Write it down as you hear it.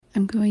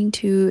I'm going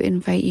to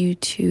invite you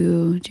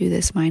to do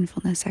this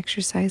mindfulness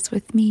exercise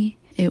with me.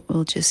 It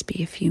will just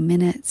be a few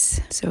minutes.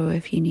 So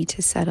if you need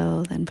to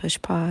settle, then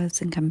push pause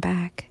and come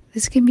back.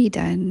 This can be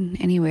done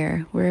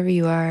anywhere, wherever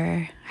you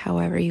are,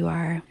 however you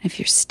are. If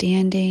you're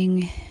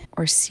standing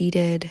or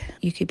seated,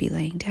 you could be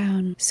laying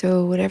down.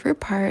 So whatever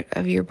part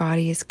of your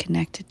body is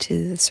connected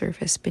to the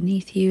surface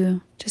beneath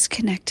you, just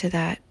connect to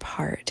that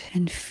part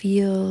and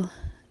feel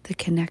the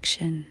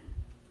connection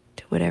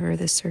to whatever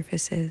the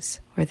surface is,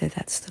 whether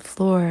that's the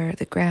floor,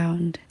 the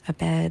ground, a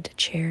bed, a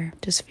chair.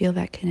 Just feel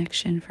that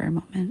connection for a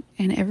moment.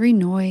 And every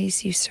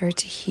noise you start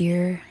to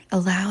hear,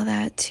 allow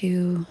that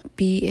to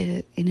be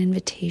an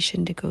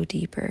invitation to go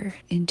deeper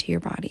into your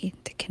body,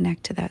 to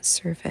connect to that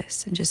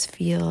surface and just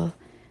feel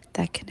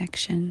that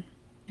connection.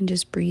 And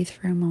just breathe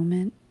for a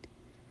moment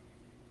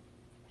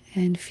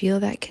and feel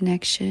that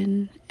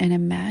connection, and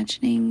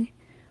imagining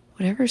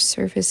whatever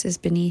surface is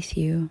beneath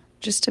you.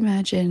 Just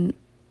imagine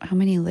how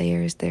many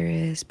layers there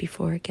is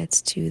before it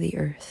gets to the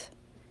earth.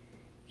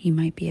 You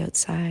might be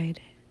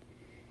outside.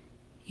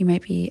 You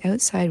might be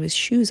outside with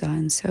shoes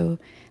on, so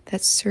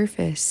that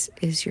surface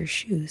is your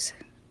shoes.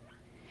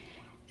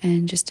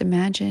 And just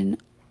imagine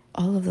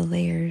all of the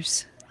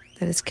layers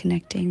that is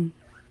connecting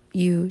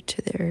you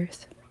to the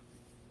earth.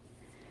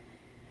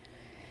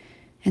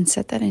 And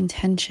set that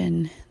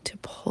intention to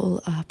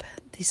pull up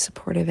the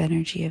supportive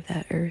energy of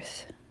that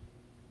earth.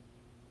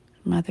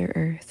 Mother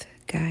Earth,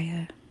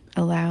 Gaia.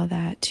 Allow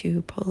that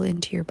to pull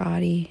into your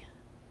body.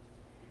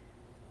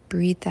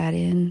 Breathe that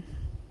in.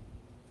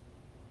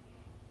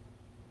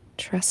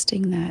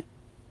 Trusting that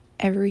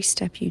every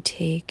step you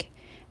take,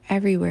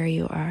 everywhere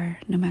you are,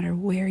 no matter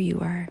where you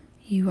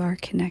are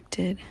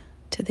connected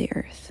to the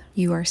earth.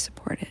 You are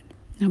supported.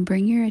 Now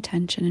bring your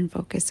attention and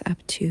focus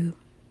up to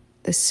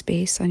the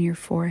space on your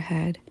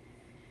forehead,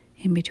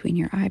 in between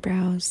your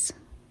eyebrows.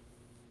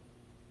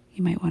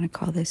 You might want to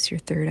call this your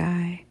third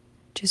eye.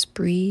 Just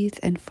breathe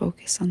and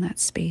focus on that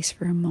space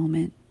for a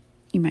moment.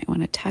 You might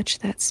want to touch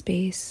that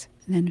space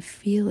and then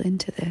feel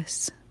into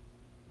this.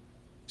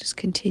 Just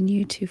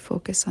continue to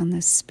focus on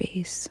this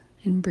space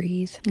and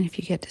breathe. And if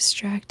you get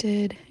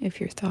distracted, if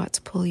your thoughts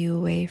pull you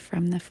away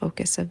from the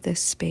focus of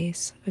this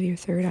space of your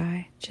third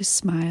eye, just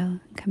smile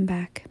and come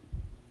back.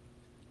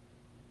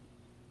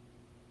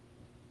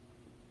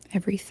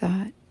 Every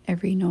thought,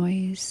 every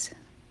noise,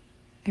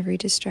 every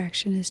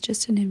distraction is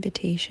just an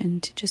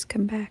invitation to just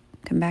come back.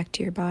 Come back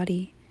to your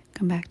body.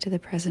 Come back to the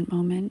present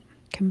moment.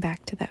 Come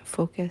back to that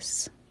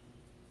focus.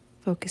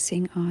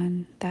 Focusing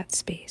on that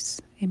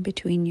space in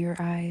between your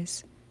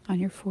eyes, on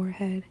your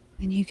forehead.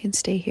 And you can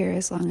stay here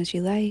as long as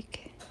you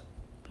like.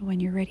 But when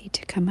you're ready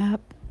to come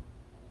up,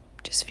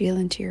 just feel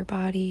into your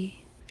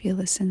body. Feel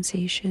the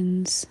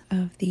sensations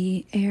of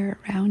the air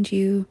around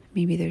you.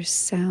 Maybe there's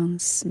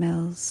sounds,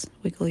 smells.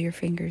 Wiggle your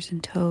fingers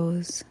and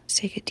toes. Just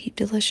take a deep,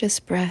 delicious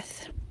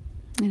breath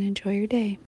and enjoy your day.